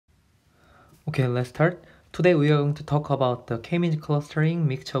Okay, let's start. Today we are going to talk about the k-means clustering,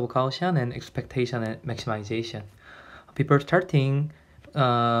 mixture of Gaussian, and expectation and maximization. Before starting,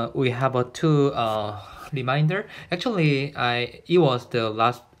 we have a two reminder. Actually, it was the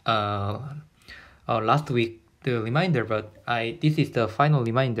last week the reminder, but this is the final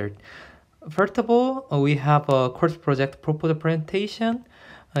reminder. First of all, we have a course project proposal presentation.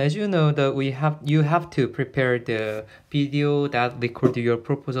 As you know, you have to prepare the video that record your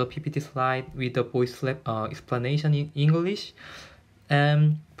proposal PPT slide with the voice explanation in English.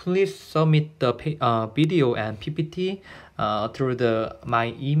 And please submit the video and PPT through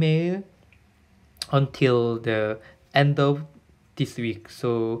my email until the end of this week.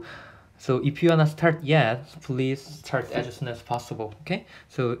 So if you wanna start yet, please start as soon as possible. Okay.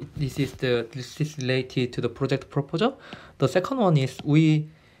 So this is related to the project proposal. The second one is we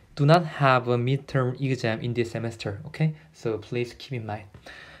do not have a midterm exam in this semester. Okay. So please keep in mind.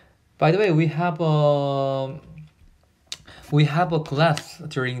 By the way, we have a class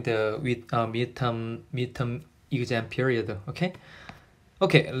during the midterm exam period. Okay.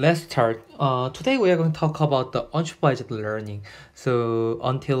 Okay, let's start. Today we are going to talk about the unsupervised learning. So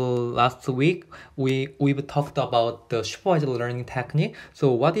until last week, we've talked about the supervised learning technique.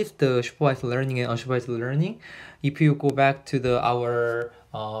 So what is the supervised learning and unsupervised learning? If you go back to our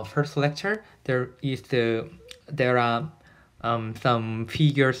first lecture, there are some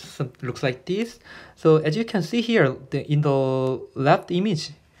figures looks like this. So as you can see here, in the left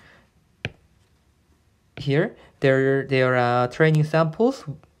image, here there are training samples,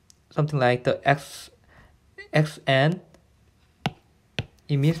 something like the xn.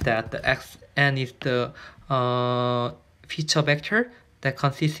 It means that the xn is the feature vector that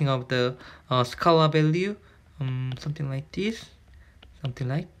consisting of the scalar value, something like this, something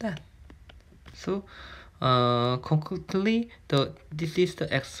like that. So concretely, this is the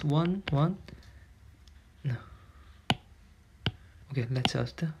x1. No. Okay, let's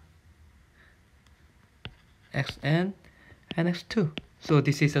just xn and x2. So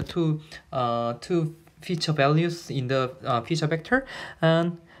this is a two feature values in the feature vector,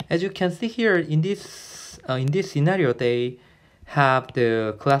 and as you can see here in this scenario, they have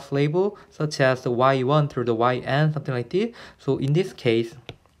the class label such as the y1 through the yn, something like this. So in this case,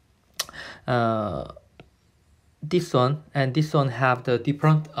 this one and this one have the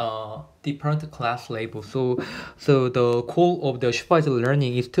different class label. So the goal of the supervised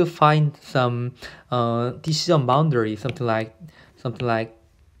learning is to find some decision boundary, something like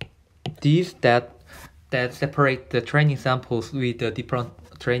this, that separate the training samples with the different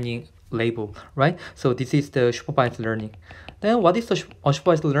training label, right? So this is the supervised learning. Then what is the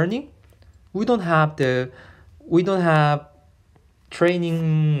unsupervised learning? We don't have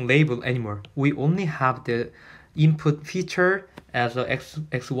training label anymore. We only have the input feature as a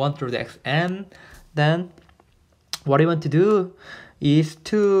x1 through the xn. Then what we want to do is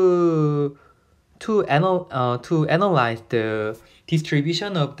to analyze the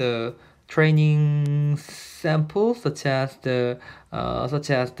distribution of the training samples, such as the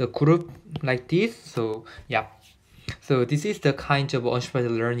group like this. So yeah, so this is the kind of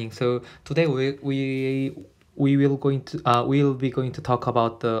unsupervised learning. So today we will be going to talk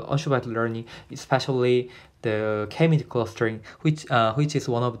about the unsupervised learning, especially the k-means clustering, which is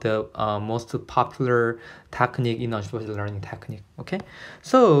one of the most popular technique in unsupervised learning technique. Okay,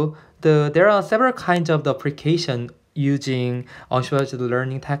 so there are several kinds of the application using unsupervised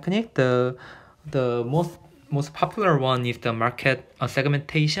learning technique. The most popular one is the market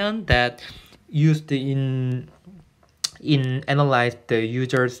segmentation that used in analyze the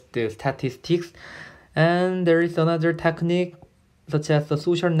users the statistics. And there is another technique such as the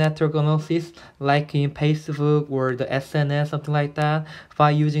social network analysis, like in Facebook or the SNS, something like that.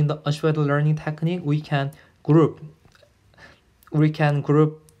 By using the unsupervised learning technique, we can group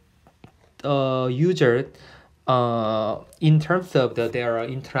users in terms of their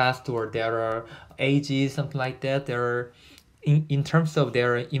interest or their ages, something like that. In terms of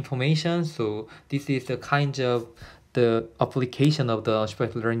their information. So this is a kind of the application of the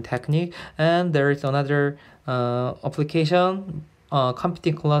unsupervised learning technique. And there is another application,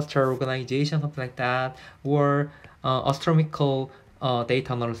 computing cluster organization, something like that, or astronomical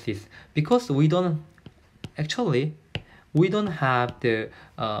data analysis. Because we don't have the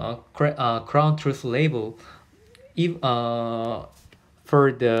ground truth label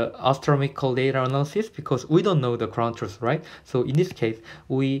for the astronomical data analysis, because we don't know the ground truth, right? So in this case,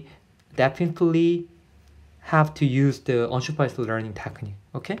 we definitely have to use the unsupervised learning technique.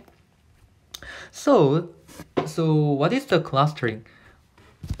 Okay, so what is the clustering?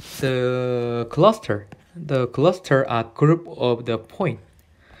 The cluster are group of the point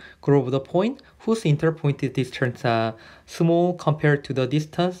group of the point whose interpointed distance are small compared to the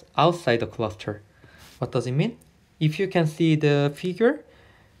distance outside the cluster. What does it mean? If you can see the figure,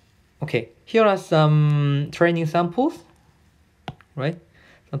 okay, here are some training samples, right?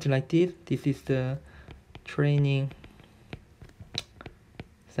 Something like this. This is the training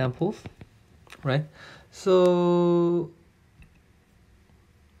samples, right? So,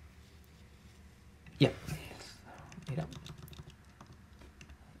 yeah.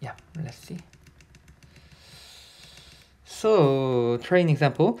 Yeah, let's see. So, training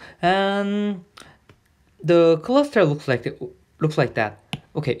sample, and the cluster looks like that.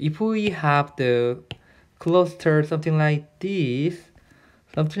 Okay, if we have the cluster something like this,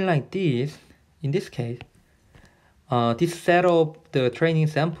 in this case, this set of the training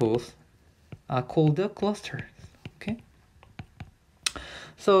samples are called the clusters. Okay.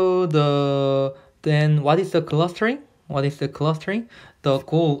 So then what is the clustering? The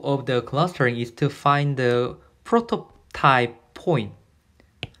goal of the clustering is to find the prototype point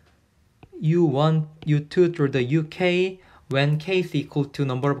U1, U2 through the UK when k is equal to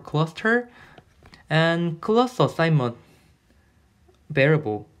number of cluster, and class assignment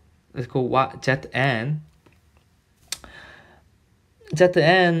variable, let's go Zn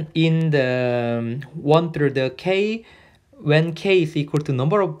in the 1 through the k when k is equal to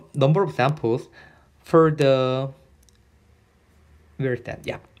number of samples for the, where is that?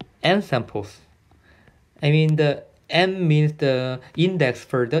 Yeah, n samples. I mean, the n means the index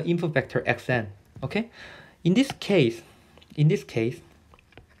for the input vector xn. Okay, in this case,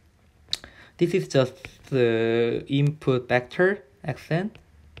 this is just the input vector xn,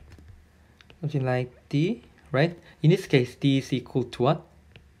 something like d, right? In this case, d is equal to what?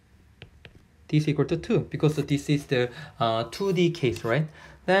 D is equal to 2, because this is the 2D case, right?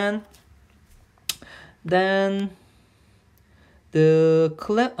 Then the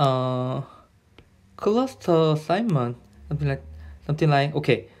cluster assignment, something like,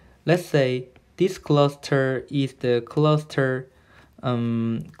 okay, let's say this cluster is the cluster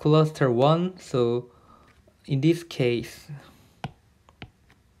 1. So in this case,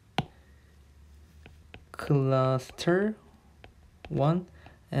 cluster 1,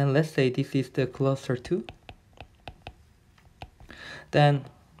 and let's say this is the cluster 2. Then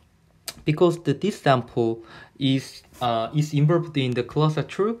because this sample is involved in the cluster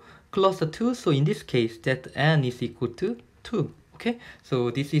 2, so in this case that n is equal to 2. Okay,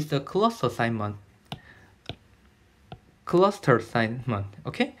 so this is the cluster assignment.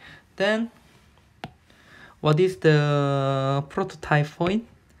 Okay, then what is the prototype point?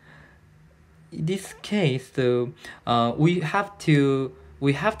 In this case, we have to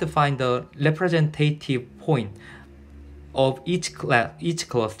find the representative point of each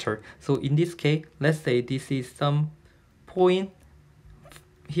cluster. So in this case, let's say this is some point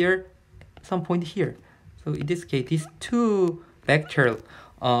here, some point here. So in this case, these two vectors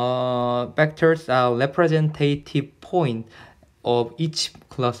are representative point of each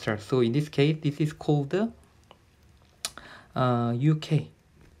cluster. So in this case, this is called the UK.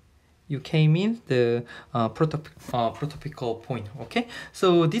 UK means the prototypical point. Okay,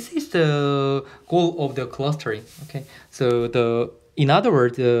 so this is the goal of the clustering. Okay, so in other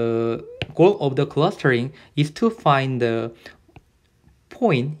words, the goal of the clustering is to find the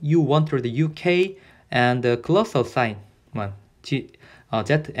point U1 through the UK and the cluster assignment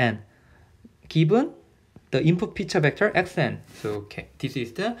Zn given the input picture vector xn. So okay, this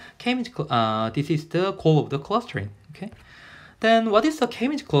is the goal of the clustering. Okay. Then what is the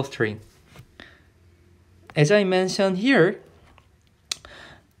k-image clustering? As I mentioned here,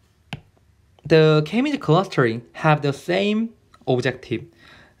 the k-image clustering have the same objective.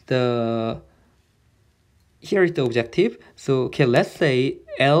 Here is the objective. So okay, let's say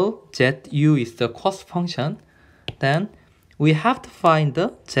LZU is the cost function. Then we have to find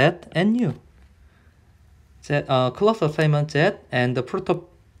the Z and U. Cluster assignment Z and the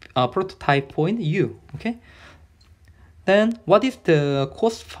prototype point U. Okay. Then what is the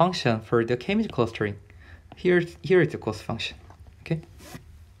cost function for the k-image clustering? Here is the cost function. Okay.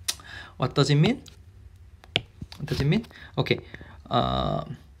 What does it mean? Okay.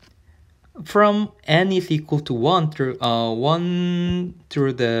 From n is equal to 1 through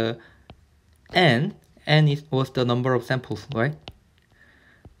the n was the number of samples, right?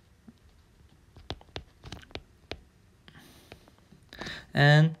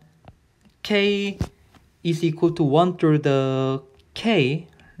 And k is equal to 1 through the k,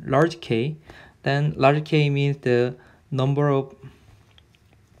 large K, then large K means the number of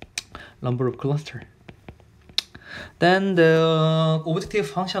cluster. Then the objective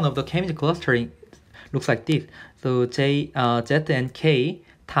function of the k-image clustering looks like this. So Z and K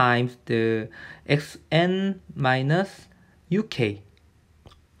times the xn minus uk.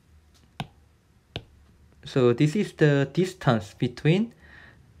 So this is the distance between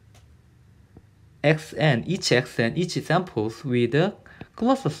xn, each samples with a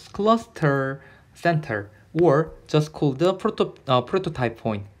cluster center, or just called the prototype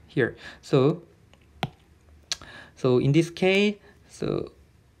point here. So in this case, so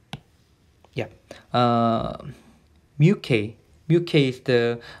yeah, mu k is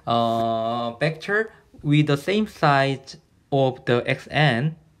the vector with the same size of the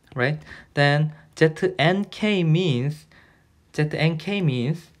xn, right? Then znk means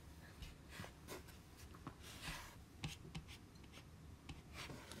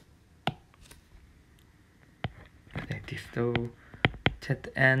like this. So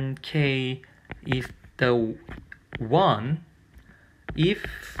znk is the one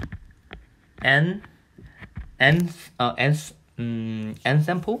if n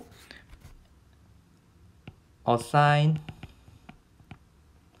sample assigned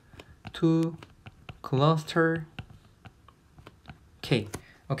to cluster k.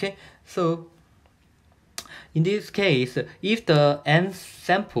 Okay, so in this case, if the n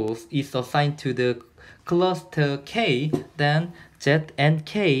samples is assigned to the cluster k, then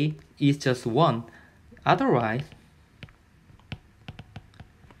znk is just 1. Otherwise,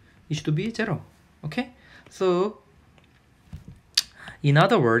 it should be 0. Okay, so in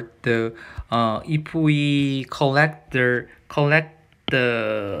other words, if we collect the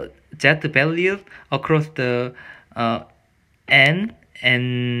z values across the n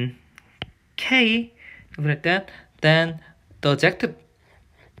and k, like that, then the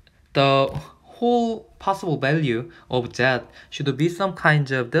whole possible value of z should be some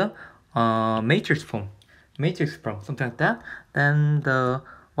kind of the matrix form, something like that. Then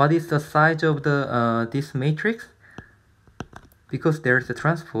what is the size of the this matrix? Because there's a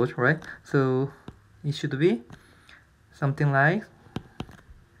transpose, right? So it should be something like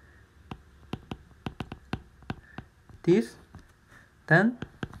this. Then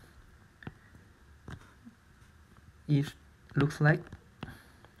it looks like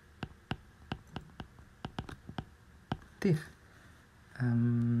this.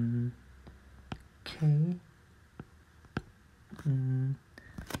 Okay.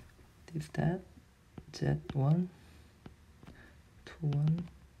 This that z1 2 1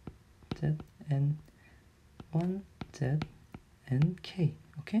 z and 1 z and k.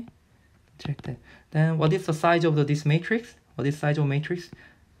 Okay, check that. Then what is the size of this matrix? What is size of matrix?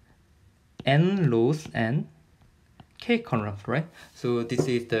 N rows and k columns, right? So this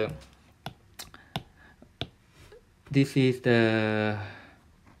is the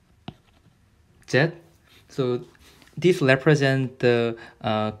z. So this represents the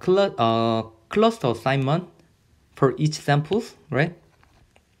cluster assignment for each samples, right?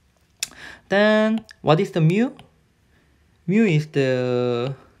 Then what is the mu? Mu is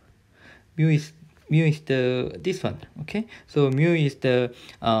this one. Okay, so mu is the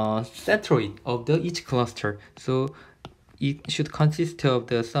centroid of the each cluster. So it should consist of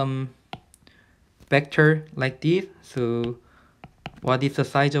the some vector like this. So what is the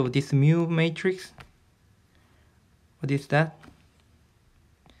size of this mu matrix? What is that?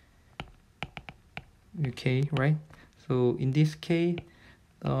 Okay, right? So in this case,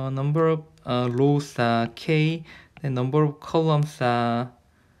 the number of rows are k, the number of columns are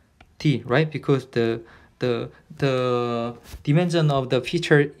t, right? Because the dimension of the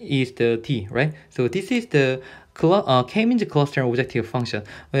feature is the t, right? So this is the k-means cluster objective function.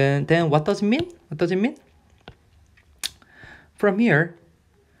 And then what does it mean? What does it mean? From here,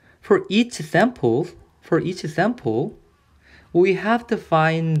 for each sample, we have to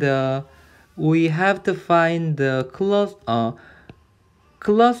find the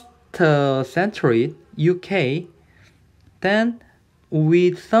cluster centroid UK, then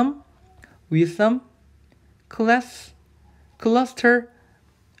with some cluster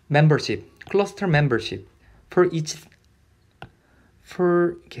membership for each.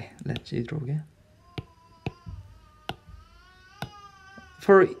 Okay, let's draw again.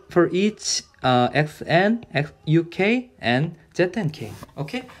 For each xn, uk, and znk.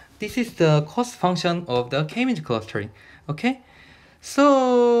 Okay, this is the cost function of the k-means clustering. Okay,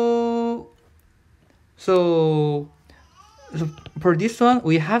 so for this one,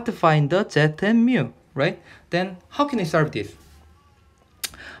 we have to find the z and mu, right? Then how can we solve this?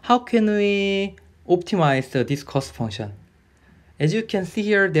 How can we optimize this cost function? As you can see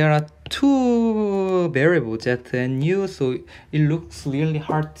here, there are two variables, z and mu, so it looks really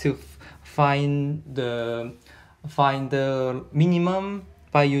hard to find the minimum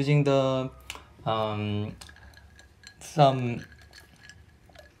by using the some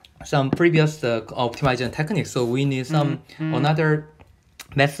some previous optimization techniques. So we need some another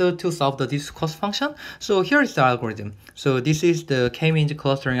method to solve this cost function. So here is the algorithm. So this is the k-means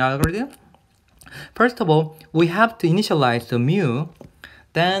clustering algorithm. First of all, we have to initialize the mu.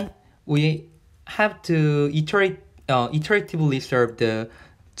 Then we have to iteratively serve the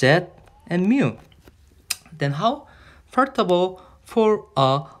z and mu. Then how? First of all, for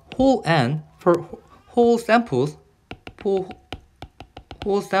whole n, for whole samples,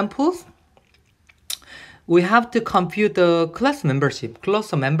 we have to compute the class membership,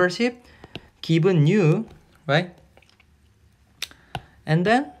 cluster membership given new, right? And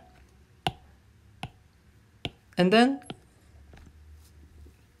then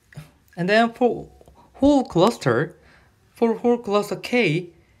for whole cluster K,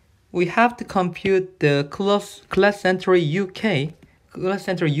 we have to compute the class entry UK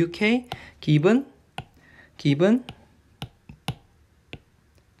given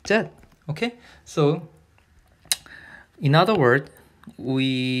Z. Okay, so in other words,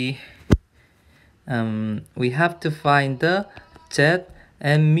 we have to find the Z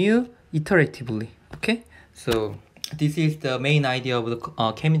and mu iteratively. Okay, so this is the main idea of the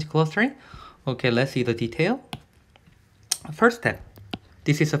k-means clustering. Okay, let's see the detail. First step.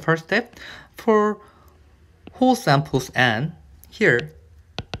 This is the first step. For whole samples n, here,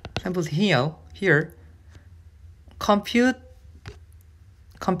 samples here, compute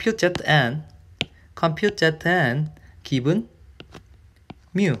Zn given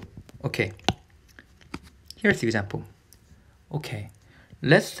mu. Okay, here's the example. Okay,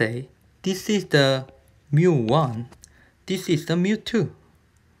 let's say this is the mu1, this is the mu2.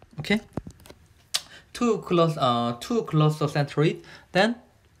 Okay, two cluster centroid. Then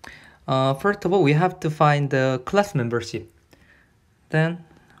first of all, we have to find the class membership. Then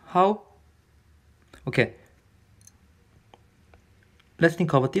how? Okay, let's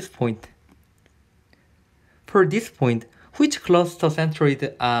think about this point. For this point, which cluster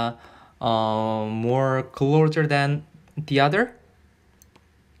centroid are more closer than the other?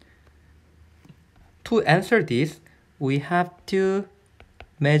 To answer this, we have to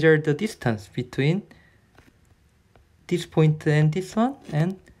measure the distance between this point and this one,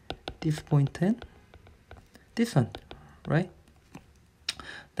 and this point and this one, right?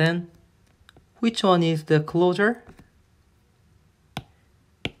 Then which one is the closer?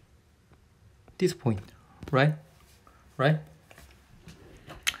 This point, right?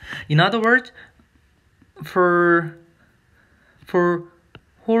 In other words, for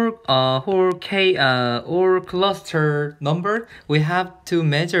whole k or cluster number, we have to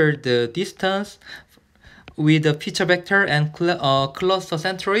measure the distance with the feature vector and cluster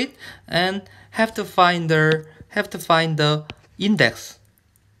centroid, and have to find the index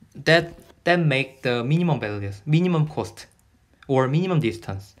that make the minimum values, minimum cost or minimum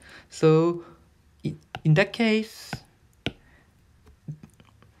distance. So in that case,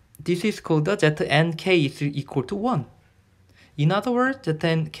 this is called the Zn k is equal to 1. In other words,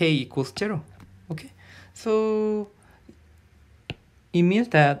 Zn k equals 0. Okay, so it means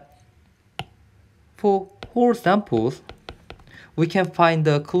that for whole samples, we can find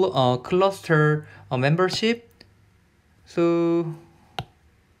the cluster membership. So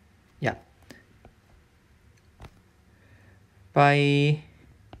yeah, by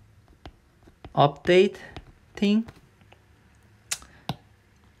updating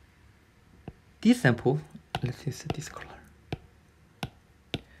this sample, let's use this color.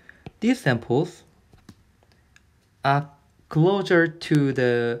 These samples are closer to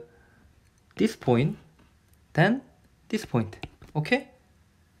this point than this point. Okay.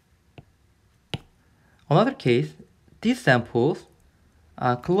 Another case, these samples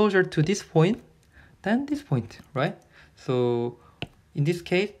are closer to this point than this point, right? So in this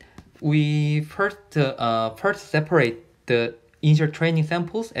case, we first separate the initial training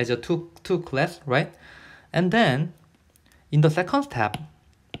samples as a two class, right? And then in the second step,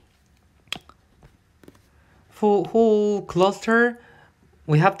 for whole cluster,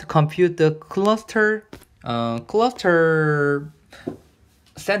 we have to compute the cluster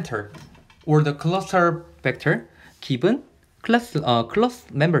center or the cluster vector given class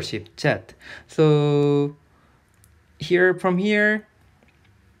membership Z. So from here,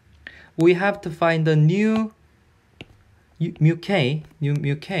 we have to find the new mu k.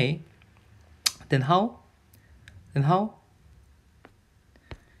 Then how?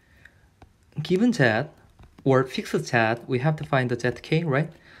 Given Z or fixed Z, we have to find the zk, right?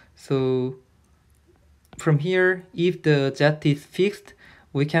 So from here, if the z is fixed,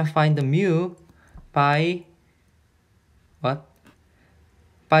 we can find the mu by what?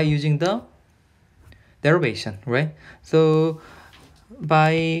 By using the derivation, right? So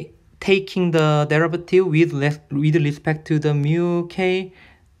by taking the derivative with respect to the mu k,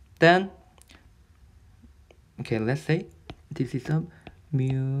 then okay, let's say this is a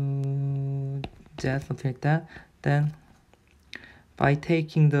mu z, something like that. Then by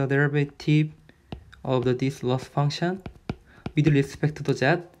taking the derivative of this loss function with respect to the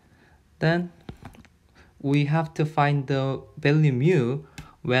z, then we have to find the value mu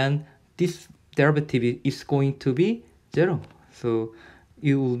when this derivative is going to be 0. So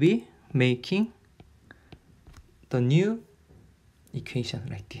you will be making the new equation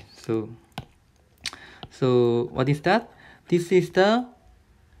like this. So what is that? This is the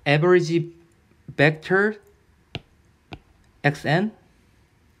average vector xn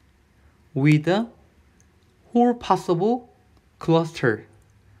with the whole possible cluster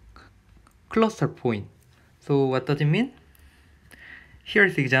point. So what does it mean? Here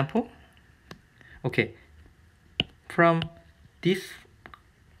is the example. Okay, from these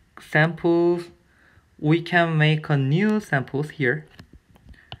samples we can make a new samples here.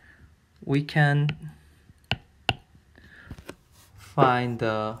 We can find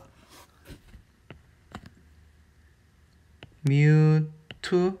the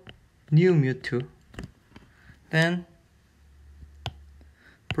mu2, new mu2. Then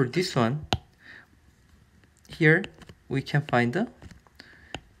for this one, here we can find the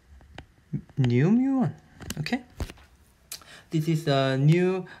new mu1. Okay, this is a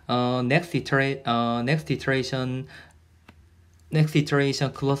new next iteration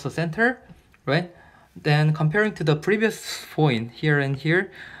cluster center, right? Then comparing to the previous point here and here,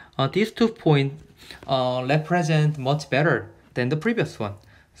 these 2 points represent much better than the previous one.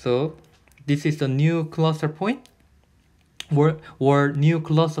 So this is the new cluster point or new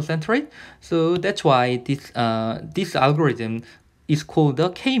cluster centroid. So that's why this algorithm is called the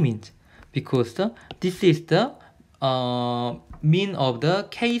k-means, because this is the mean of the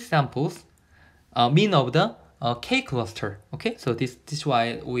k samples, mean of the k cluster. Okay, so this is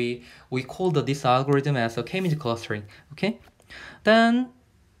why we call this algorithm as a k-means clustering. Okay, then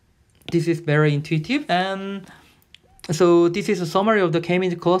this is very intuitive, and so this is a summary of the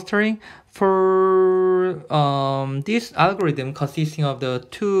k-means clustering for this algorithm consisting of the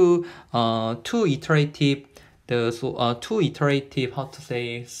two iterative how to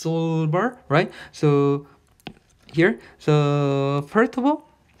say solver, right? So here, so first of all,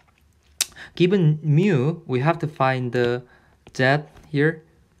 given mu, we have to find the z here.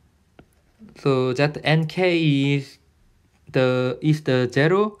 So that nk is the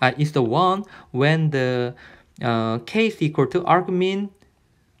 0, is the 1 when the k is equal to argmin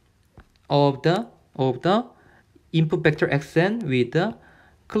of the input vector xn with the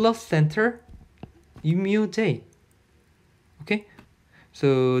cluster center mu j. Okay,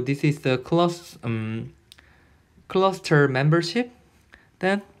 so this is the cluster membership.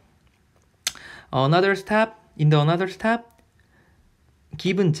 Then another step,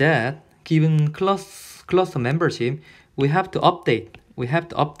 given z, given cluster membership, we have to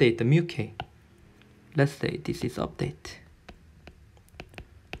update the mu k. Let's say this is update.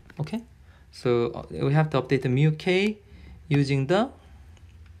 Okay, so we have to update the mu k using the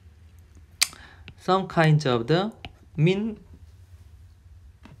some kinds of the mean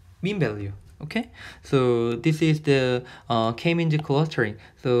value. Okay, so this is the k-means clustering.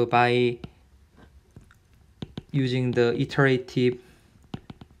 So by using the iterative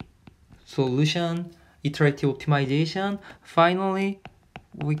solution, iterative optimization, finally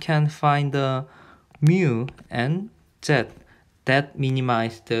we can find the mu and z that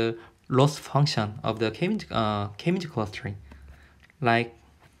minimize the loss function of the k-means clustering, like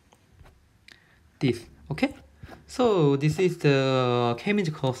this. Okay, so this is the k-means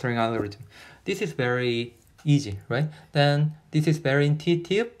clustering algorithm. This is very easy, right? Then this is very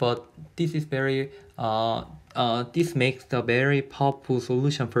intuitive, but this is very this makes the very powerful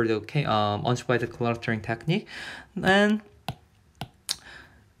solution for the unsupervised clustering technique. And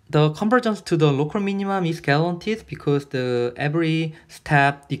the convergence to the local minimum is guaranteed because the every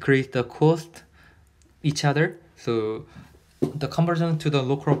step decrease the cost each other. So the convergence to the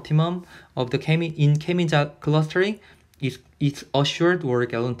local optimum of the k-means clustering is assured or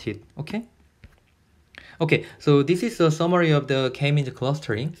guaranteed. Okay. Okay, so this is a summary of the k-means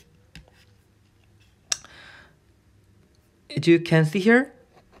clustering. As you can see here,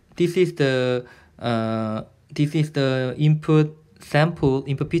 this is the input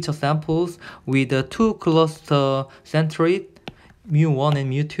picture samples with the two cluster centroid, mu1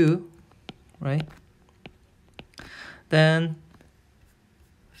 and mu2, right? Then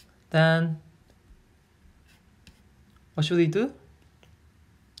what should we do?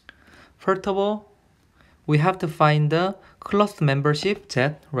 First of all, we have to find the cluster membership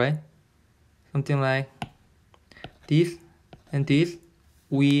Z, right? Something like this and this.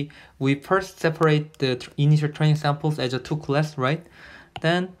 We first separate the initial training samples as a two class, right?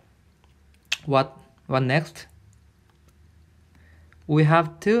 Then what next? We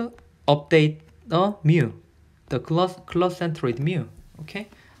have to update the mu, the class centroid mu, okay,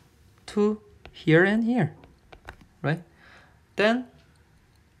 to here and here, right? Then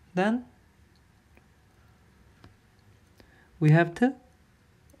we have to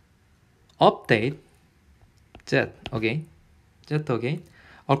update Z again,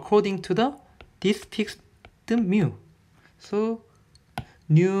 according to this fixed mu. So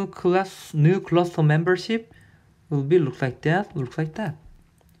new cluster membership will be look like that.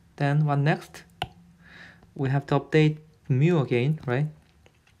 Then what next? We have to update mu again, right?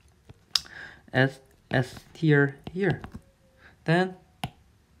 As here. Then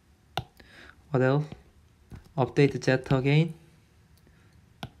what else? Update Z again.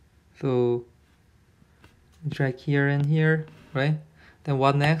 So drag here and here, right? Then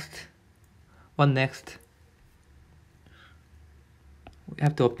what next? We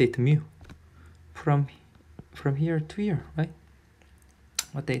have to update mu from here to here, right?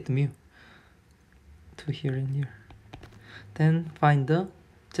 Update mu to here and here. Then find the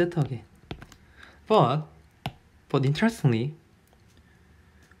Z again. But interestingly,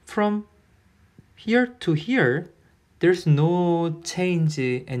 from here to here, there's no change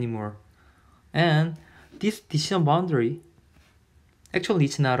anymore. And this decision boundary, actually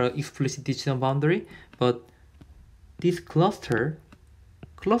it's not an explicit decision boundary, but this cluster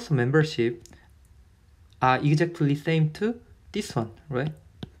membership are exactly same to this one, right?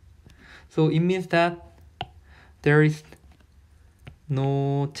 So it means that there is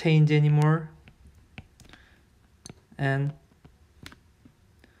no change anymore, and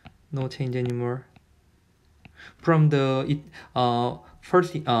no change anymore from the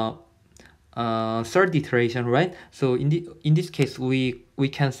first third iteration, right? So in this case, we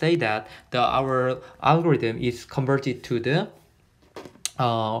can say that our algorithm is converted to the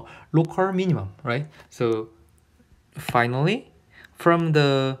local minimum, right? So finally, from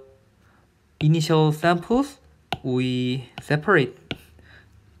the initial samples, we separate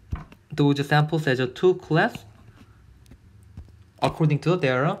those samples as a two class according to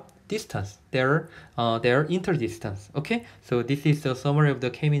their distance, their interdistance. Okay, so this is the summary of the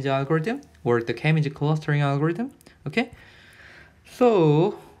K-means algorithm or the K-means clustering algorithm. Okay,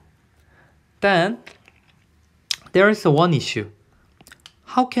 so then there is one issue.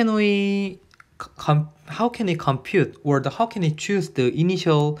 How can we compute, or how can we choose the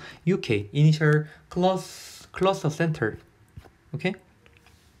initial UK, initial cluster center? Okay,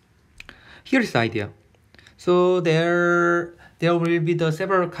 here's the idea. So there will be the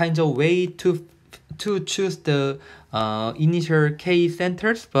several kinds of way to choose the initial K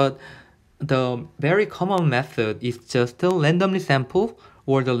centers, but the very common method is just to randomly sample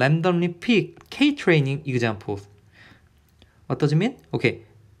or the randomly pick K training examples. What does it mean? Okay,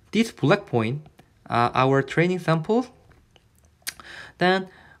 this black point are our training samples. Then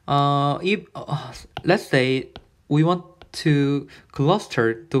if let's say we want to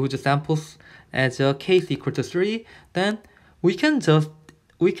cluster those samples as a K is equal to 3, then we can just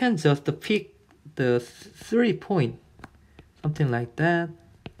pick the 3 point, something like that,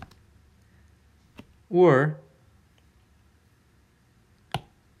 or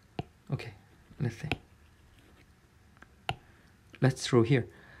okay, let's draw here.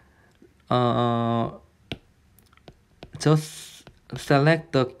 Just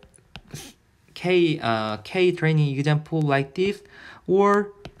select the K training example like this,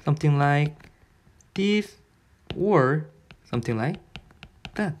 or something like this, or something like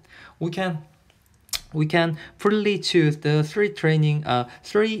that. We can freely choose the three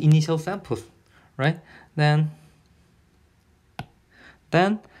initial samples, right? Then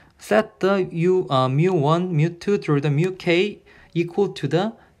set the mu1, mu2 through the mu k equal to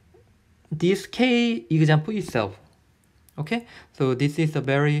this K example itself. Okay, so this is a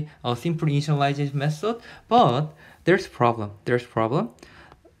very simple initialization method, but there's problem.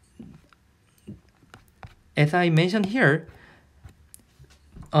 As I mentioned here,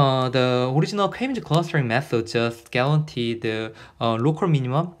 the original K-means clustering method just guaranteed the local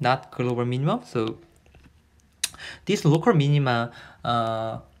minimum, not global minimum. So this local minima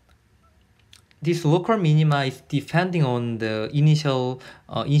is depending on the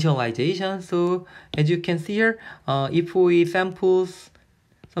initialization. So as you can see here, if we samples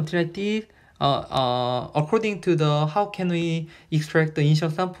something like this, according to how can we extract the initial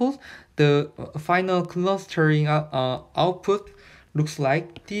samples, the final clustering output looks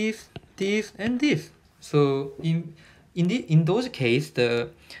like this, and this. So in those cases,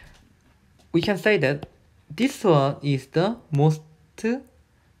 we can say that this one is the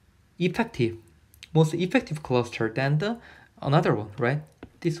effective most effective cluster than the another one, right?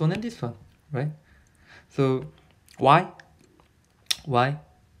 This one and this one, right? So why? Why?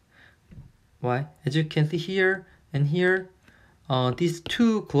 Why? As you can see here and here, these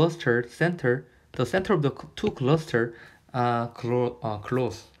two clusters the center of the two clusters are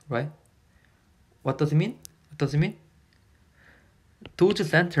close, right? What does it mean? What does it mean? Those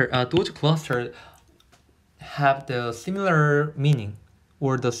clusters have the similar meaning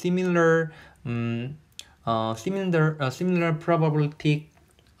or the similar probability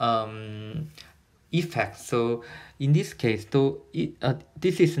effect. So in this case, though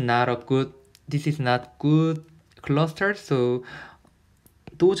this is not good cluster. So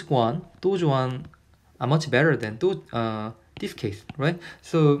those one are much better than this case, right?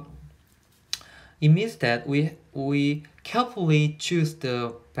 So it means that we carefully choose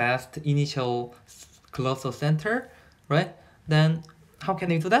the best initial cluster center, right? Then how can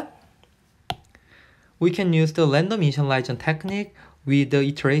we do that? We can use the random initialization technique with the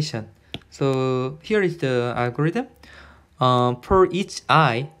iteration. So here is the algorithm. For each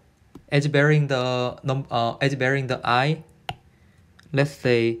I, edge bearing the I, let's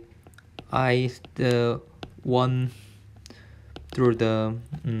say I is the 1 through the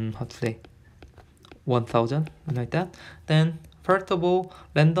how to say 1000, like that. Then first of all,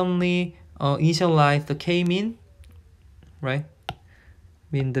 randomly initialize the k-mean, right?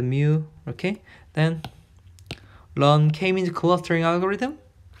 Mean the mu, okay? Then run k-means clustering algorithm.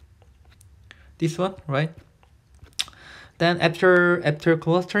 This one, right? Then after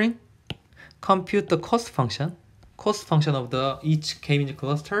clustering, compute the cost function of the each k-means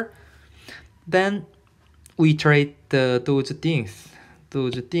cluster. Then we iterate those things.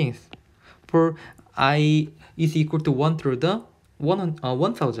 For I is equal to 1 through the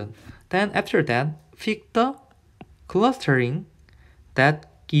 1000. Then after that, fix the clustering that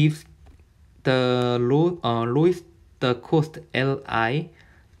gives the lowest the cost Li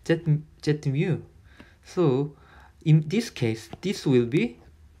z mu. So in this case, this will be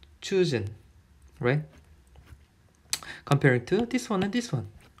chosen, right? Comparing to this one and this one.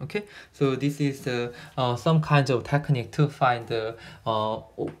 Okay, so this is some kinds of technique to find the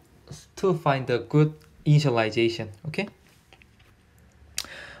good initialization.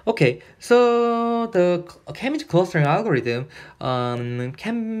 Okay, so the k-means clustering algorithm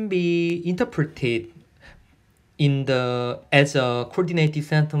can be interpreted as a coordinate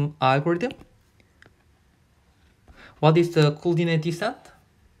descent algorithm. What is the coordinate descent?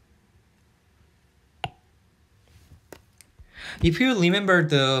 If you remember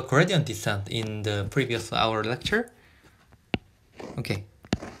the gradient descent in the previous hour lecture, okay,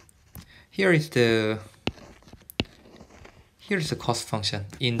 here's the cost function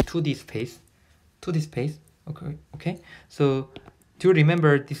in 2D space. Okay. So do you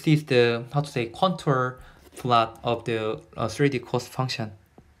remember this is the contour plot of the 3D cost function,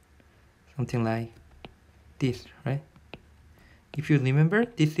 something like this, right? If you remember,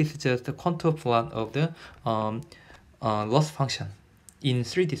 this is just the contour plot of the loss function in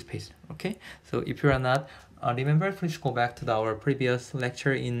 3D space. Okay, so if you are not remember, please go back to our previous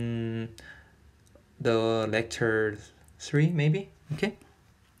lecture in the lecture 3 maybe. Okay,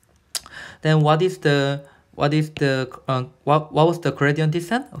 then what was the gradient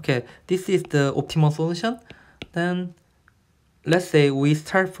descent? Okay, this is the optimal solution. Then let's say we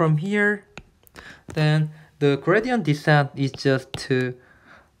start from here. Then the gradient descent is just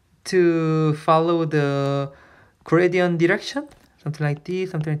to follow the gradient direction, something like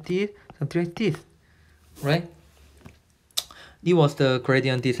this, right? It was the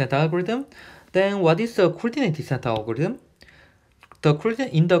gradient descent algorithm. Then what is the coordinate descent algorithm?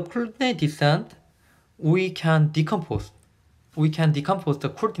 In the coordinate descent, we can decompose the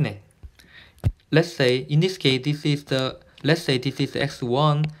coordinate. Let's say in this case this is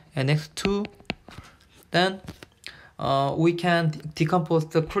x1 and x2. Then we can decompose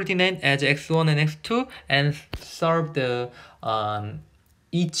the coordinate as x1 and x2 and solve the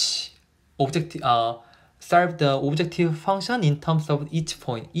objective function in terms of each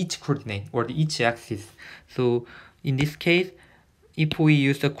point, each coordinate, or each axis. So in this case, if we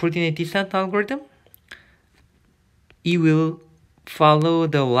use the coordinate descent algorithm, it will follow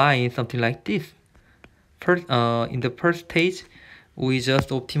the line something like this. First, in the first stage, we just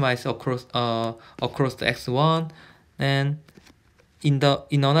optimize across the x1, and in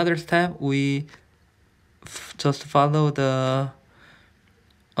another step we just follow the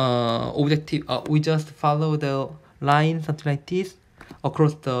objective. We just follow the line something like this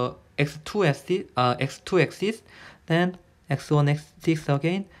across the x2 axis, then x1 axis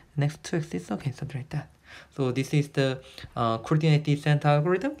again, and x2 axis again, something like that. So this is the coordinate descent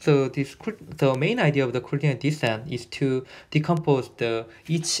algorithm. So the main idea of the coordinate descent is to decompose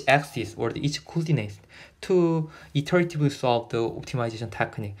each axis or each coordinate to iteratively solve the optimization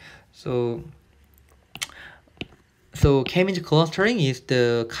technique. So K-means clustering is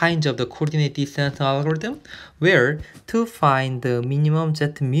the kind of the coordinate descent algorithm where to find the minimum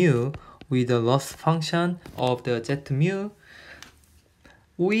z mu with the loss function of the z mu,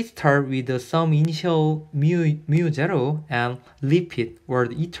 we start with some initial mu 0 and repeat or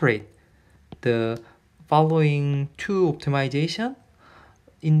iterate the following two optimization.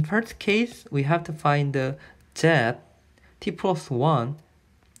 In first case, we have to find the z t plus 1,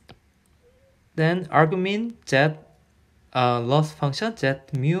 then argument z loss function z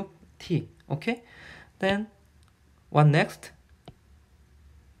mu t. Okay, then what next?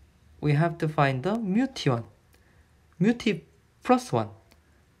 We have to find the mu t1, mu t plus 1.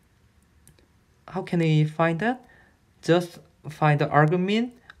 How can we find that? Just find the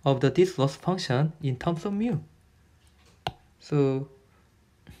argument of this loss function in terms of mu. So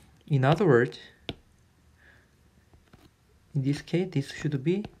in other words, in this case, this should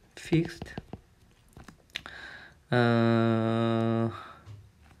be fixed.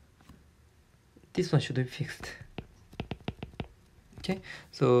 This one should be fixed. Okay,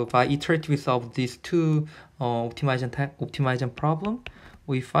 so by iteratively solve these two optimization problem,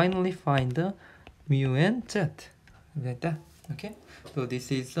 we finally find the mu and z, like that. Okay, so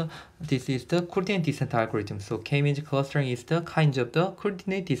this is the coordinate descent algorithm. So K-means clustering is the kind of the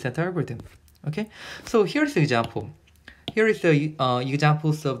coordinate descent algorithm. Okay, so here's the example. Here is the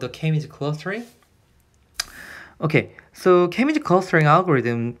examples of the K-means clustering. Okay, so K-means clustering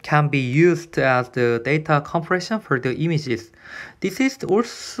algorithm can be used as the data compression for the images. This is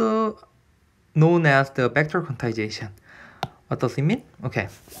also known as the vector quantization. What does it mean? Okay,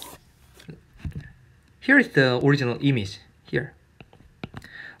 here is the original image here.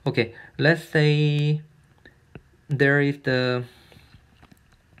 Okay, let's say there is the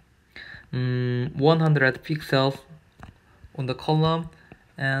 100 pixels on the column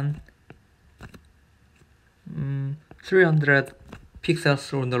and 300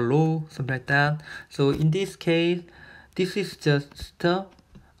 pixels on the row, something like that. So in this case, this is just the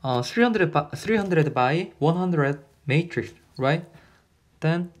 300 by 100 matrix, right?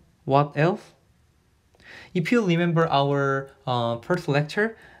 Then what else? If you remember our first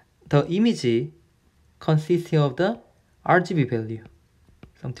lecture, the image consists of the RGB value,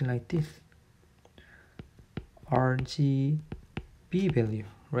 something like this. RGB value,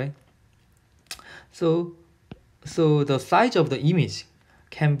 right? So the size of the image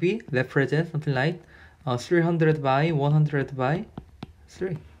can be represented something like 300 by 100 by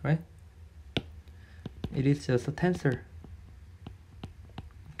 3, right? It is just a tensor.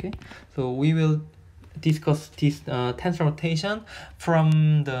 Okay, so we will discuss this tensor notation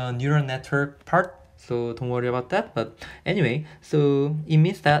from the neural network part, so don't worry about that. But anyway, so it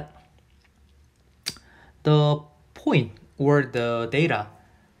means that the point or the data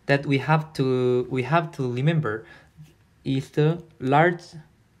that we have to remember is the large,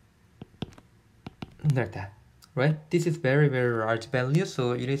 like that, right? This is very large value,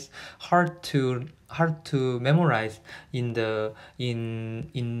 so it is hard to memorize in the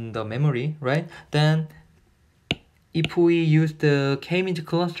memory, right? Then if we use the K-means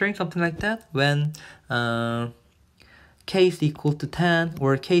clustering, something like that, when k is equal to 10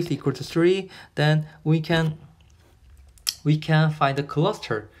 or k is equal to 3, then we can find the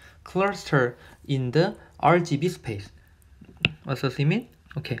cluster in the RGB space. What does it mean?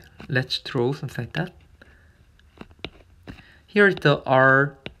 Okay, let's draw something like that. Here is the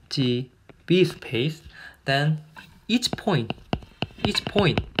RGB space. Then each point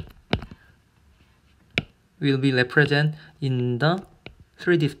will be represented in the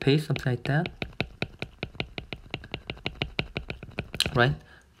 3D space, something like that. Right?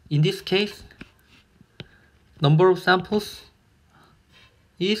 In this case, number of samples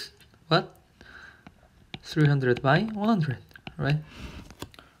is what? 300 by 100, right?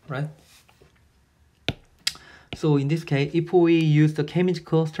 Right? So in this case, if we use the K-means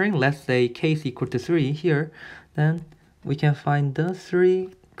clustering, let's say k is equal to 3 here, then we can find the 3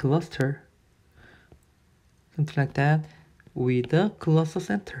 cluster, something like that, with the cluster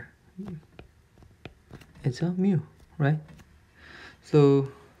center as a mu, right?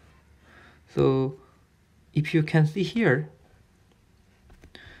 So if you can see here,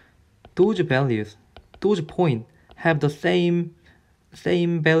 those values, those points have the same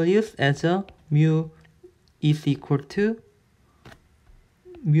values as a mu is equal to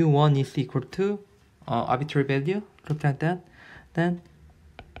mu1 is equal to arbitrary value, look like that, then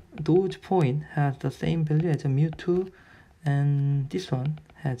those point has the same value as a mu2, and this one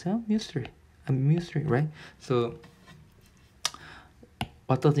has a mu3, right? So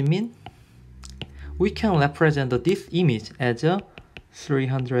what does it mean? We can represent this image as a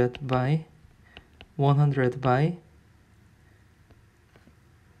 300 by 100 by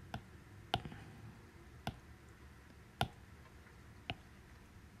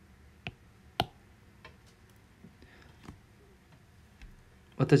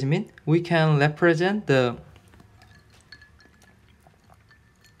what does it mean? We can represent the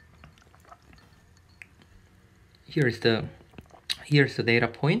here's the data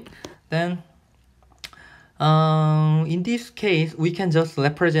point. Then in this case, we can just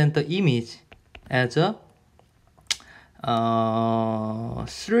represent the image as a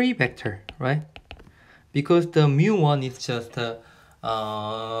 3 vector, right? Because the mu1 is just a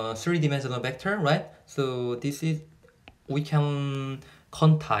 3-dimensional vector, right? So this is, we can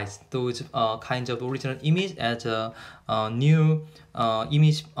quantize those kinds of original image as a new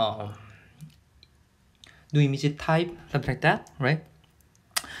image type, something like that, right?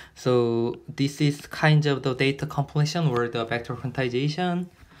 So this is kind of the data completion or the vector quantization,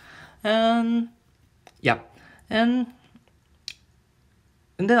 and yeah, and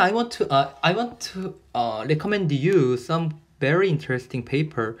then I want to recommend you some very interesting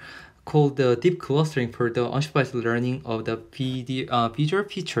paper called the deep clustering for the unsupervised learning of the visual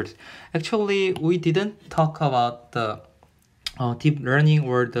features. Actually, we didn't talk about the deep learning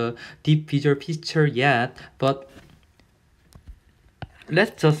or the deep visual feature yet, but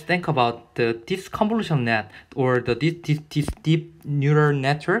let's just think about this convolution net or this deep neural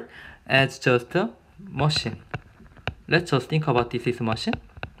network as just a machine. Let's just think about this is a machine.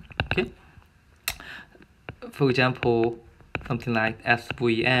 Okay. For example, something like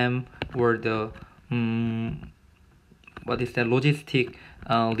SVM or the what is that, logistic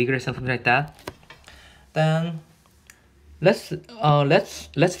regression, something like that. Then let's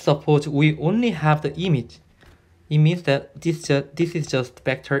suppose we only have the image. It means that this is just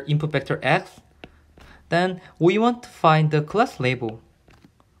vector input vector x. Then we want to find the class label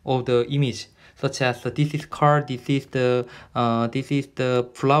of the image, such as this is car, this is the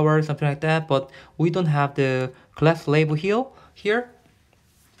flower, something like that. But we don't have the class label here.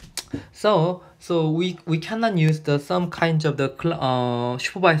 So we cannot use the some kinds of the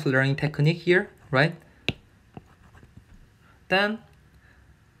supervised learning technique here, right? Then,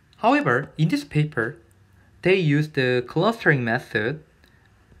 however, in this paper, they use the clustering method,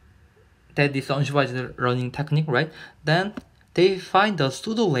 that is unsupervised learning technique, right? Then they find the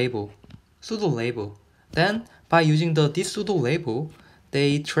pseudo label. Then by using this pseudo label,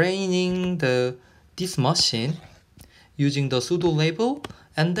 they training this machine using the pseudo label,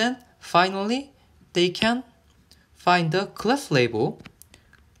 and then finally they can find the class label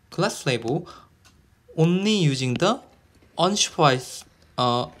only using the unsupervised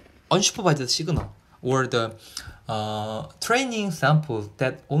signal, or the training samples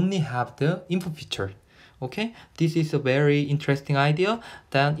that only have the input feature. Okay, this is a very interesting idea.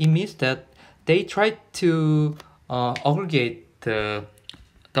 Then it means that they try to aggregate the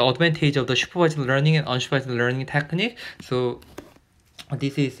advantage of the supervised learning and unsupervised learning technique. So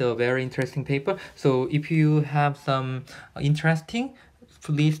this is a very interesting paper. So if you have some interesting,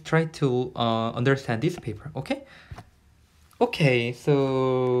 please try to understand this paper. Okay,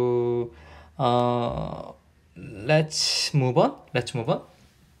 so let's move on.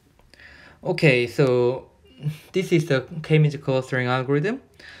 Okay, so this is the k-means clustering algorithm.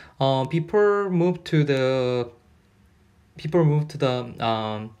 People move to the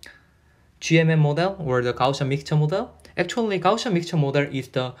GMM model or the Gaussian mixture model. Actually, Gaussian mixture model is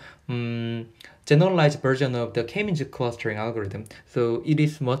the generalized version of the k-means clustering algorithm. So it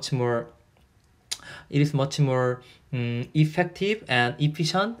is much more effective and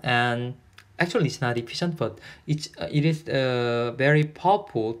efficient, and actually it's not efficient, but it is very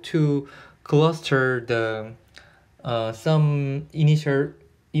powerful to cluster the some initial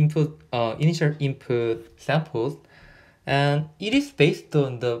input samples, and it is based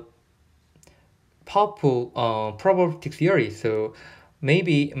on the powerful probabilistic theory. So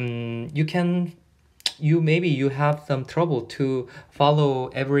maybe you have some trouble to follow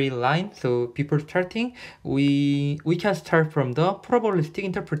every line. So before starting, we can start from the probabilistic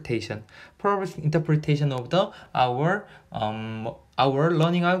interpretation of our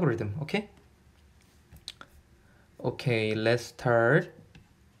learning algorithm. Okay, let's start.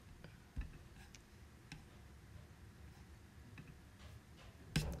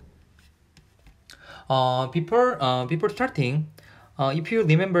 Before starting, if you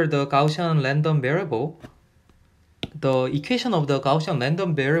remember the Gaussian random variable, the equation of the Gaussian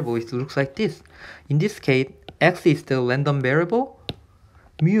random variable looks like this. In this case, x is the random variable,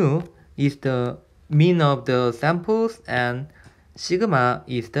 mu is the mean of the samples, and sigma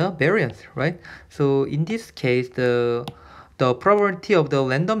is the variance, right? So in this case, the probability of the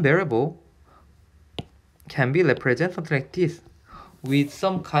random variable can be represented something like this, with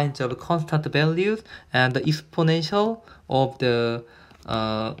some kinds of constant values and the exponential of the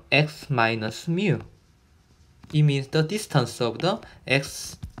x minus mu. It means the distance of the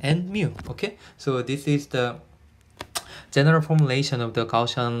x and mu. Okay, so this is the general formulation of the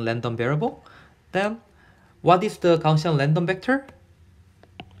Gaussian random variable. Then, what is the Gaussian random vector?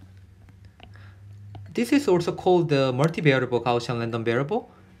 This is also called the multivariable Gaussian random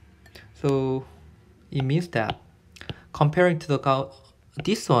variable. So it means that comparing to the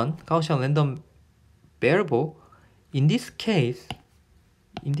this one, Gaussian random variable, in this case,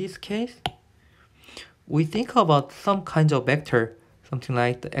 we think about some kinds of vector, something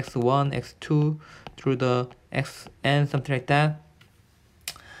like the x1, x2 through the xn, something like that.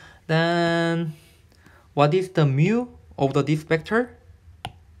 Then what is the mu of this vector?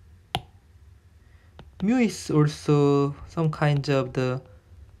 Mu is also some kind of the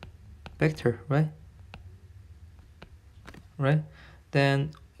vector, right? Right?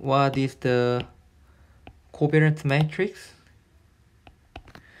 Then what is the covariance matrix?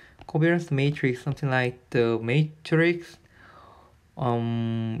 Covariance matrix, something like the matrix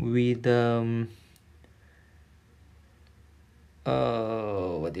with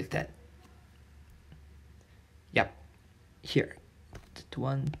what is that? Yep, here,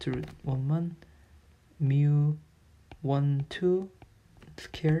 1 2 1 1 mu 1 2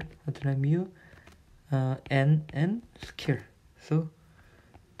 square, something like mu n square. So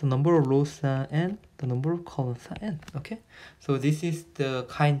the number of rows are n, the number of columns are n. Okay, so this is the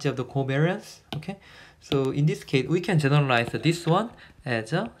kinds of the covariance. Okay, so in this case we can generalize this one as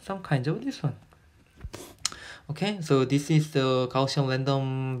some kind of this one. Okay, so this is the Gaussian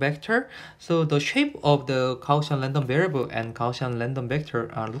random vector. So the shape of the Gaussian random variable and Gaussian random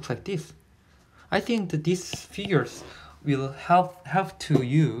vector looks like this. I think that these figures will help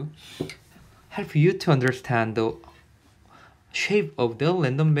you to understand the shape of the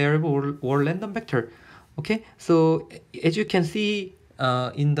random variable or random vector. Okay, so as you can see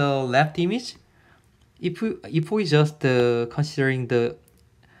in the left image, if we just considering the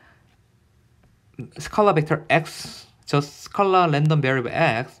scalar vector x, just scalar random variable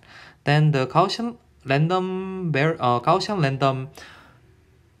x, then the Gaussian random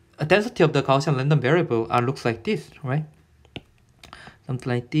density of the Gaussian random variable looks like this, right?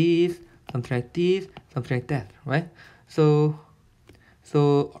 Something like this, something like this, something like that, right? So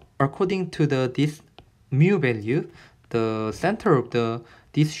according to this mu value, the center of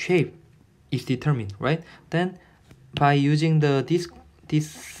this shape is determined, right? Then by using this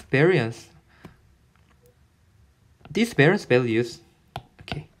variance values,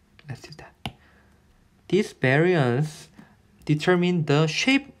 okay, let's do that. This variance determine the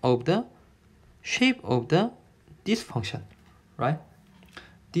shape of this function, right?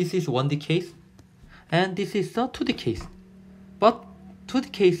 This is 1D case, and this is the 2D case. But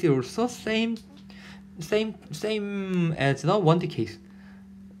 2D case is also same as the 1D case.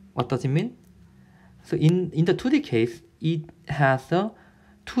 What does it mean? So in the 2D case, it has a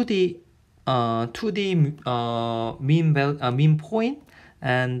 2D mean point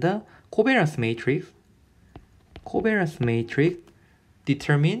and the covariance matrix. Covariance matrix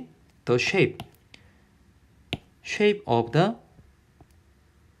determine the shape of the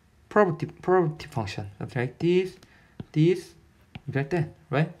probability function, something like this, like that,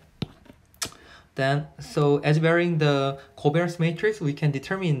 right? Then, so as varying the covariance matrix, we can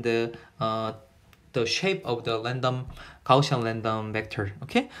determine the shape of the Gaussian random vector.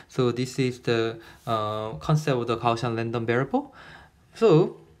 Okay, so this is the concept of the Gaussian random variable.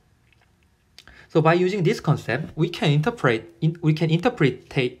 So by using this concept, we can interpret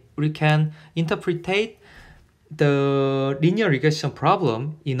the linear regression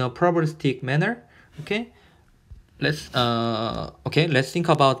problem in a probabilistic manner. Okay, let's think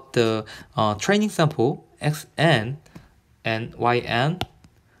about the training sample xn and yn.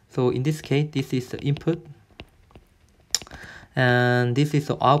 So in this case, this is the input and this is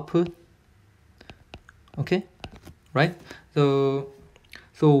the output. Okay, right? So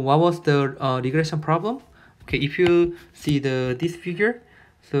what was the regression problem? Okay, if you see this figure,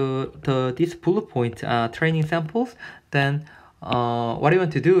 so this bullet point training samples, then what you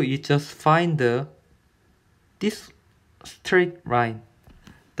want to do is just find this straight line,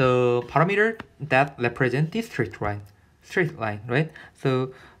 the parameter that represents this straight line. straight line, right?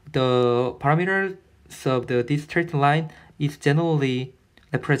 So the parameters of this straight line is generally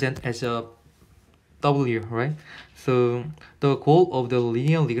represented as a W, right? So the goal of the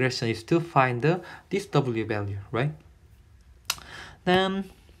linear regression is to find this W value, right? Then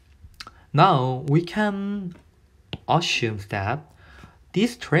now we can assume that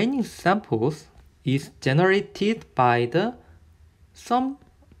these training samples is generated by the some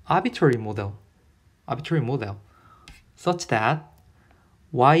arbitrary model such that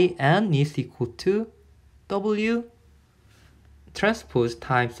yn is equal to W transpose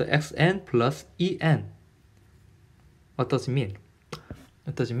times the xn plus en. What does it mean?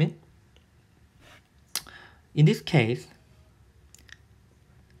 What does it mean? In this case,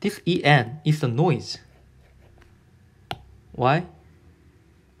 this en is the noise. Why?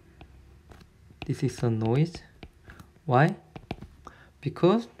 This is the noise. Why?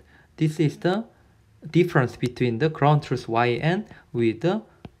 Because this is the difference between the ground truth yn with the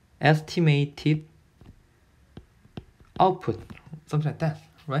estimated output, something like that,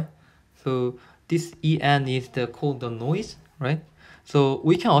 right? So this en is called the noise, right? So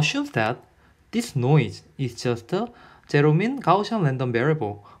we can assume that this noise is just a zero mean Gaussian random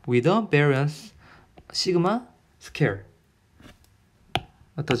variable with a variance sigma square.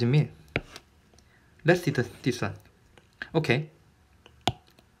 What does it mean? Let's see this one. Okay.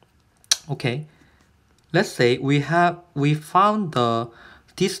 Let's say we found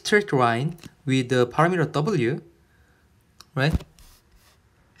this straight line with the parameter W, right?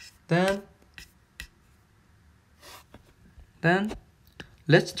 Then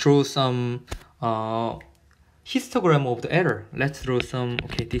let's draw some histogram of the error. Let's draw some.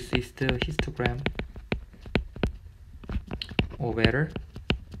 Okay, this is the histogram of error.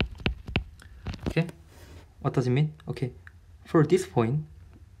 Okay, what does it mean? Okay, for this point,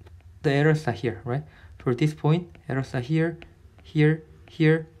 the errors are here, right? For this point, errors are here,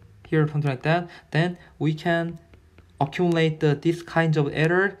 something like that. Then we can accumulate this kind of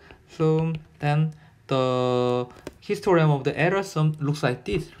error. So then the histogram of the error sum looks like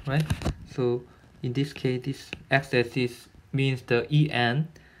this, right? So in this case, this x-axis means the en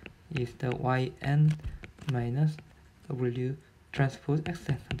is the yn minus w transpose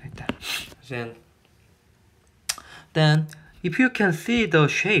xn, something like that. Then if you can see the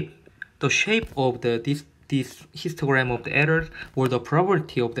shape of this histogram of the error or the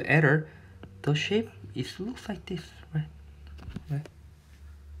probability of the error, the shape looks like this, right?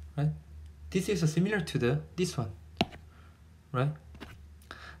 This is similar to this one, right?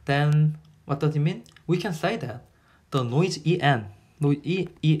 Then what does it mean? We can say that the noise en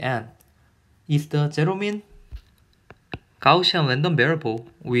is the zero mean Gaussian random variable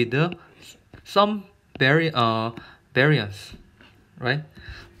with some variance, right?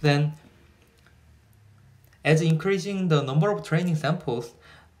 Then as increasing the number of training samples,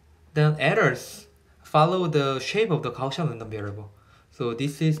 then errors follow the shape of the Gaussian random variable. So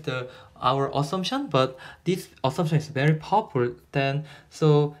this is our assumption, but this assumption is very powerful. Then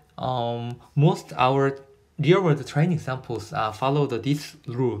most our real world training samples follow this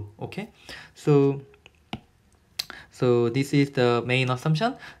rule. Okay, so this is the main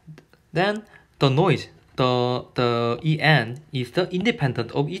assumption. Then the noise, the en is the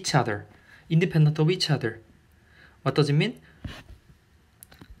independent of each other. What does it mean?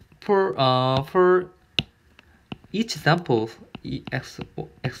 For each sample,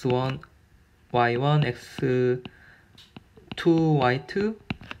 x1, y1, x2, y2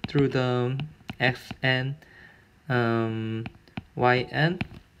 through the xn, yn,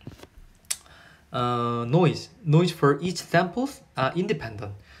 noise for each samples are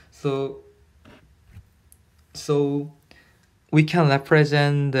independent. So we can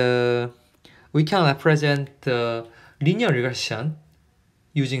represent the linear regression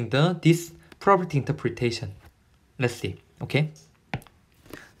using this property interpretation. Let's see. Okay,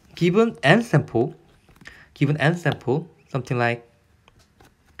 given n sample, something like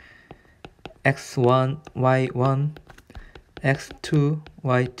x1, y1, x2,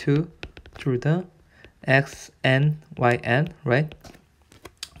 y2 through the xn, yn, right?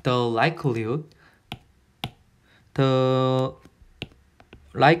 The likelihood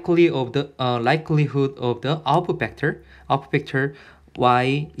of the output vector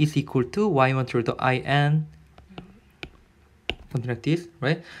y is equal to y1 through the in, something like this,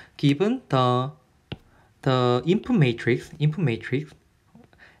 right? Given the input matrix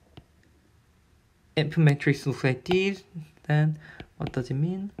looks like this. Then what does it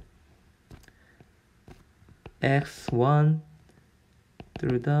mean? x1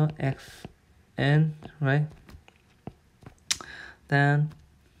 through the xn, right? Then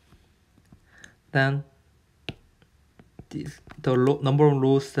number of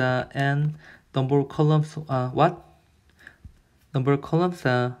rows and number of columns what? Number of columns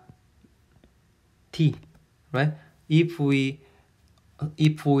t, right? If we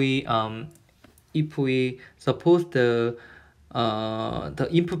suppose the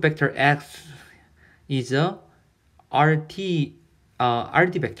input vector x is a RT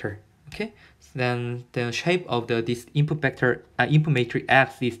vector, okay? Then the shape of this input vector input matrix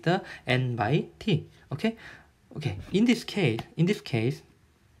x is the n by t, okay? Okay, in this case,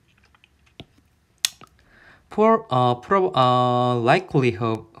 for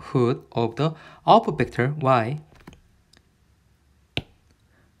likelihood of the output vector y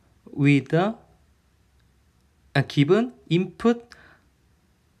with the given input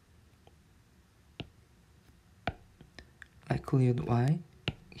likelihood y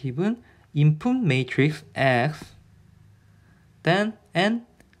given input matrix x, then n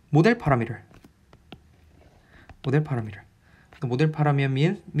model parameter. The model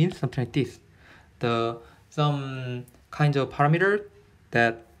parameter means something like this. Some kind of parameter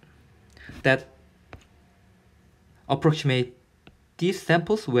that approximate these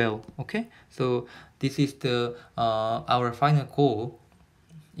samples well. Okay, so this is the our final goal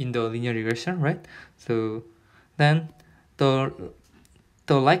in the linear regression, right? So then the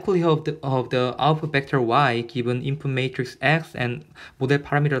likelihood of the output vector y given input matrix x and model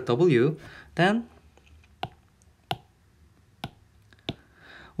parameter w, then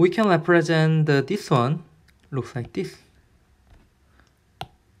we can represent this one looks like this.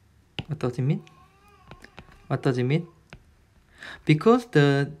 What does it mean? Because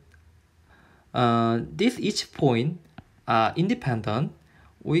this each point are independent,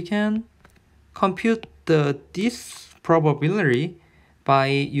 we can compute this probability by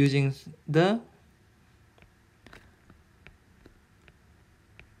using the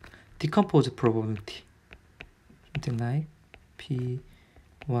decomposed probability, something like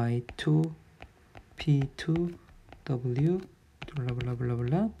y2 p2 w blah blah blah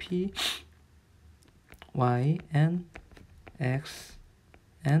blah p y and x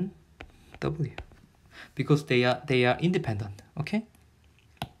and w, because they are independent. Okay,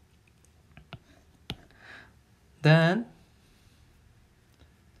 then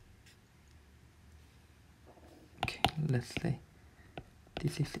let's say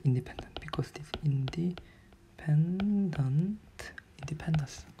this is independent because this independence.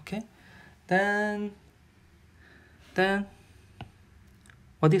 Okay, then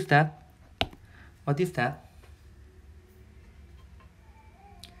what is that?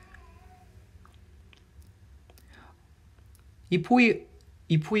 If we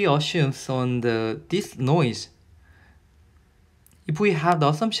assume on this noise, if we have the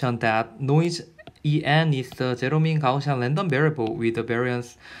assumption that noise En is the zero mean Gaussian random variable with the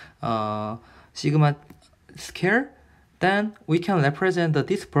variance sigma square, then we can represent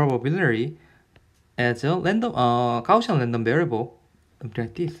this probability as a random Gaussian random variable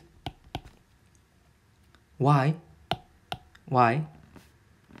like this. Why?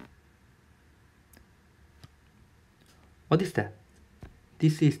 What is that?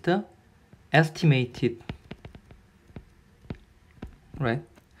 This is the estimated, right?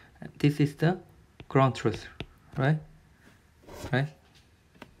 This is the ground truth, right?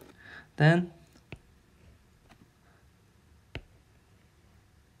 Then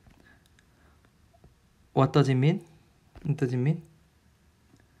what does it mean?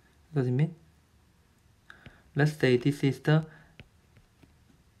 Let's say this is the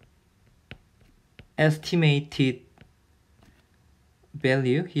estimated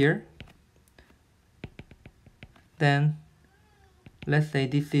value here. Then let's say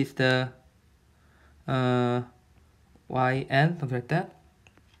this is the yn, something like that.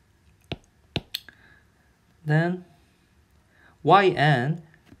 Then yn,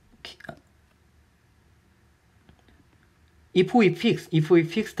 if we fix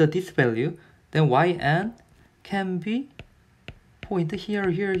this value, then yn can be point here,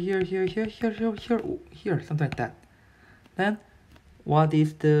 something like that. Then what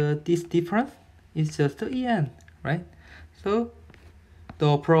is this difference? It's just the en, right? So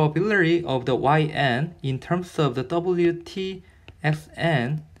the probability of the yn in terms of the wtxn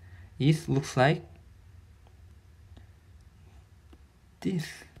looks like this,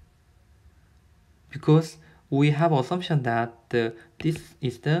 because we have assumption that this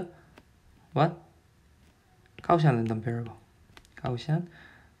is the what? Gaussian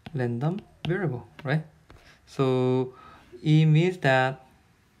random variable, right? So it means that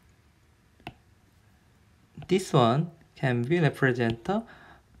this one can be represented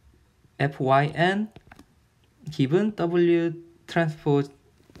Fyn given W transpose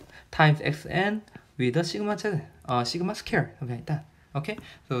times Xn with a sigma z, sigma square, something like that. Okay,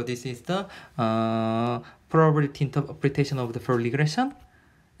 so this is the probability interpretation of the full regression.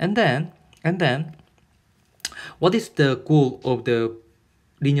 And then what is the goal of the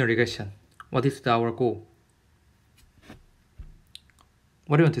linear regression? What is our goal?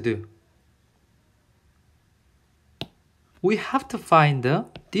 What do you want to do? We have to find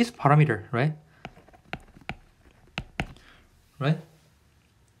this parameter, right? Right?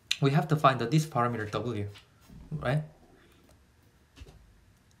 We have to find this parameter W, right?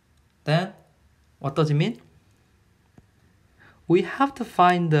 Then what does it mean? We have to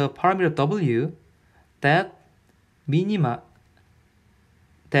find the parameter W that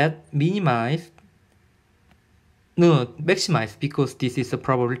maximize because this is a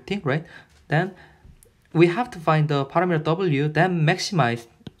probability, right? Then we have to find the parameter W that maximize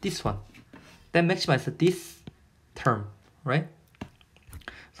this one, that maximize this term, right?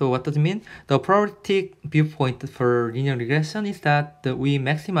 So what does it mean? The probabilistic viewpoint for linear regression is that we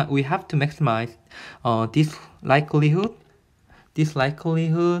have to maximize this likelihood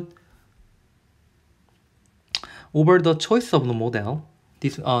over the choice of the model,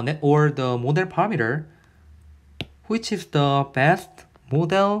 or the model parameter, which is the best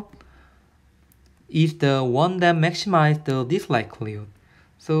model is the one that maximizes this likelihood.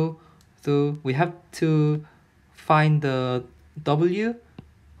 So we have to find the W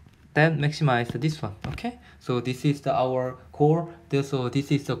that maximize this one. Okay, so this is our goal. So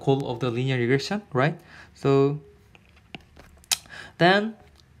this is the goal of the linear regression, right? So then,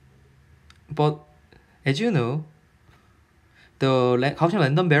 but as you know, the Gaussian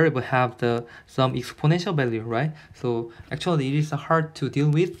random variable have some exponential value, right? So actually it is hard to deal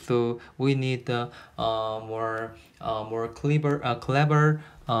with. So we need more clever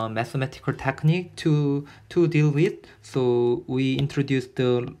mathematical technique to deal with. So we introduce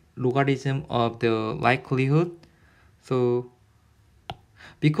the logarithm of the likelihood. So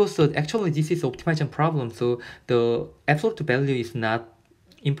because actually this is optimization problem, so the absolute value is not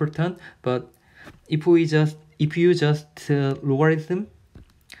important, but if you just logarithm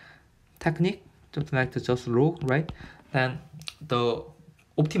technique, just like just log, right, then the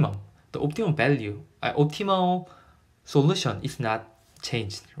optimum value, optimal solution is not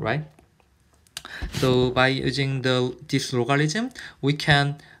changed, right? So by using this logarithm, we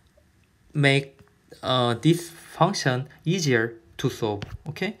can make this function easier to solve.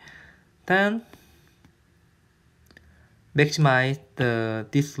 Okay, then maximize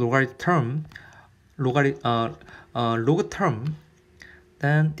this logarithm log term.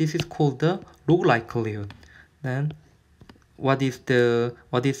 Then this is called the log likelihood. Then what is the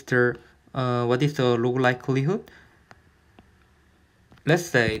log likelihood? Let's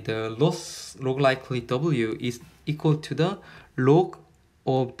say the log likelihood W is equal to the log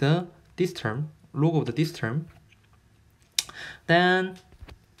of this term. Then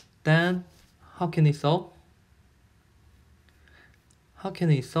how can we solve?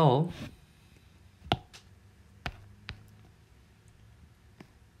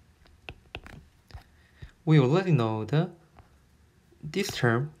 We already know this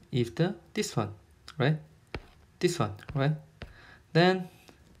term is this one, right? This one, right? Then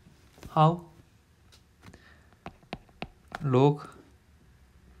how? Log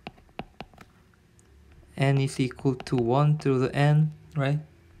n is equal to 1 through the n, right?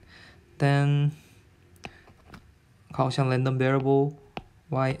 Then Gaussian random variable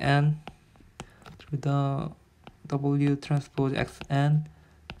yn through the w transpose xn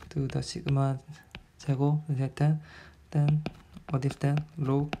to the sigma 제곱, then what is that?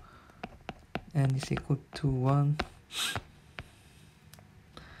 Log n is equal to 1.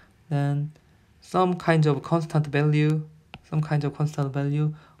 Then some kind of constant value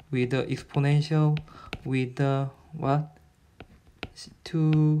with the exponential with the what?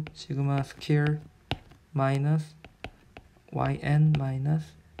 2 sigma square minus yn minus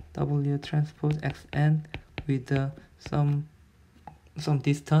w transpose xn with some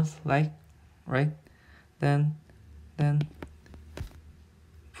distance, like, right? Then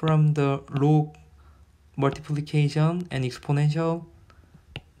from the log multiplication and exponential,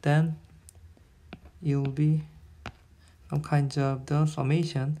 then it will be some kind of the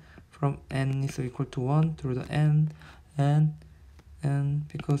summation from n is equal to 1 through the n, and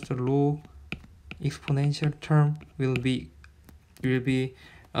because the log exponential term will be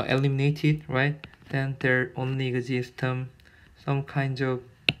eliminated, right? Then there only exists some kind of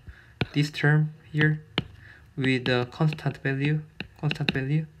this term here with a constant value,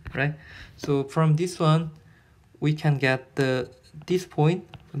 right? So from this one we can get this point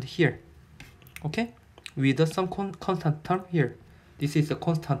here, okay, with some constant term here. This is a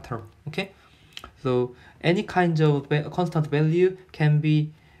constant term, okay? So any kind of constant value can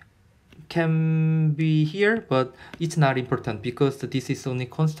be here, but it's not important because this is only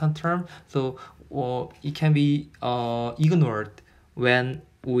constant term, so it can be ignored when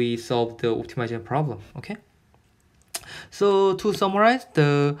we solve the optimization problem. Okay, so to summarize,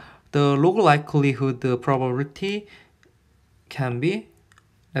 the log likelihood probability can be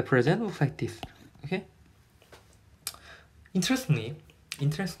represented like this. Okay, interestingly,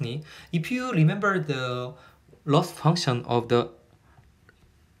 if you remember the loss function of the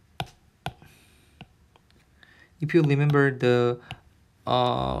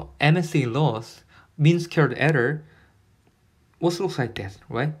MSE loss, mean squared error, also looks like that,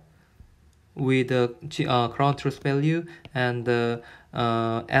 right? With the ground truth value and the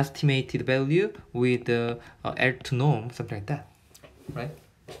estimated value with the L2 norm, something like that, right?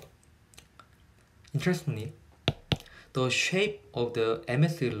 Interestingly, the shape of the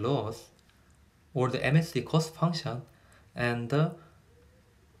MSE loss or the MSE cost function and the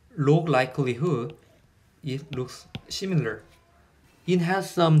log likelihood, it looks similar. It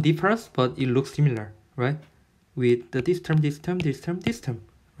has some difference, but it looks similar, right? With the this term,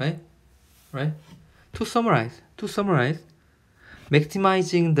 right? Right? To summarize,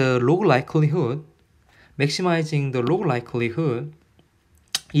 maximizing the log likelihood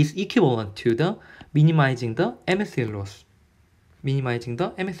is equivalent to the minimizing the MSE loss.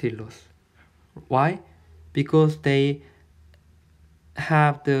 Why? Because they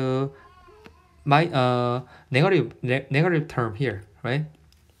have the negative term here, right?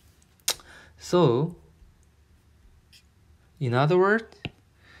 So in other words,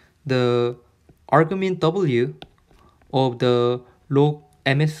 the argument W of the log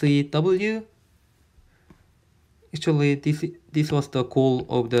MSE W, actually this was the goal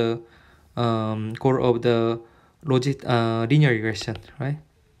of the logic linear regression, right?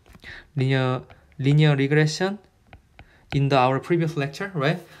 Linear regression in our previous lecture,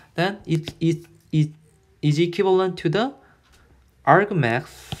 right? Then it is equivalent to the argmax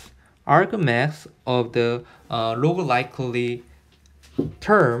of the log likely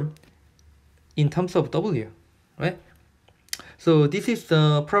term in terms of W, right? So this is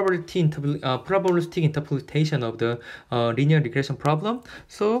the probabilistic interpretation of the linear regression problem.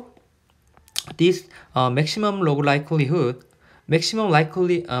 So this maximum likelihood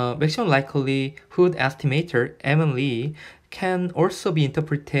estimator MLE can also be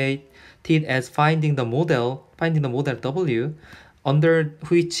interpreted as finding the model W under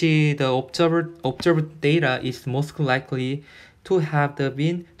which the observed data is most likely to have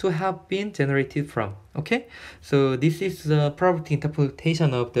been generated from. Okay, so this is the probability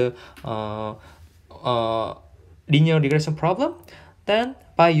interpretation of the linear regression problem. Then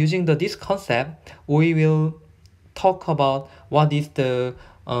by using this concept, we will talk about what is the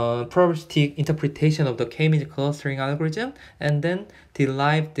probabilistic interpretation of the k-means clustering algorithm, and then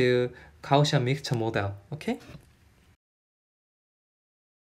derive the Gaussian mixture model. Okay.